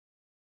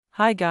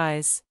Hi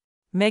guys.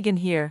 Megan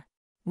here.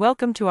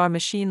 Welcome to our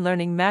machine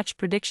learning match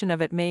prediction of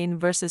Atmane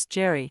versus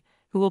Jarry,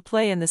 who will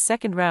play in the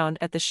second round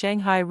at the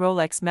Shanghai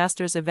Rolex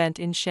Masters event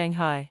in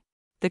Shanghai.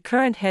 The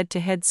current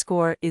head-to-head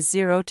score is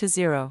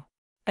 0-0.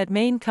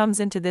 Atmane comes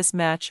into this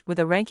match with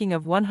a ranking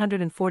of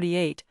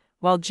 148,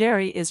 while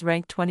Jarry is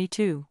ranked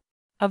 22.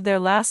 Of their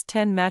last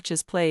 10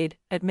 matches played,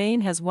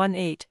 Atmane has won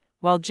 8,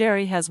 while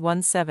Jarry has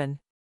won 7.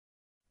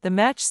 The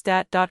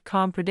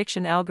MatchStat.com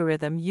prediction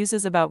algorithm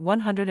uses about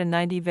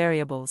 190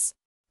 variables.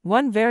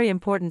 One very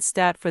important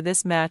stat for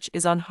this match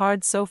is on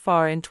hard. So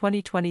far in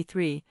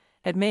 2023,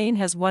 Atmane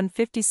has won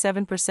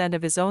 57%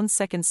 of his own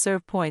second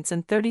serve points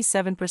and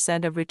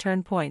 37% of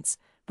return points,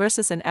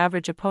 versus an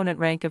average opponent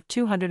rank of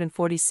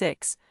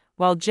 246,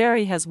 while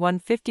Jarry has won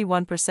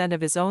 51%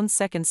 of his own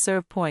second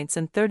serve points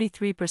and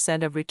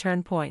 33% of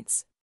return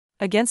points,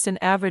 against an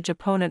average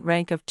opponent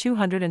rank of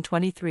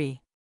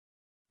 223.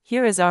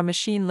 Here is our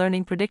machine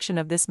learning prediction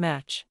of this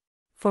match.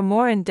 For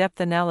more in-depth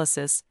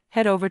analysis,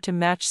 head over to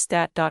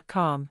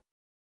MatchStat.com.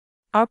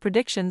 Our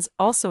predictions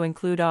also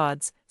include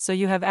odds, so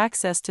you have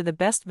access to the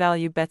best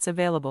value bets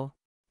available.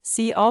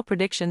 See all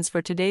predictions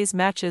for today's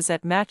matches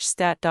at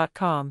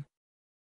MatchStat.com.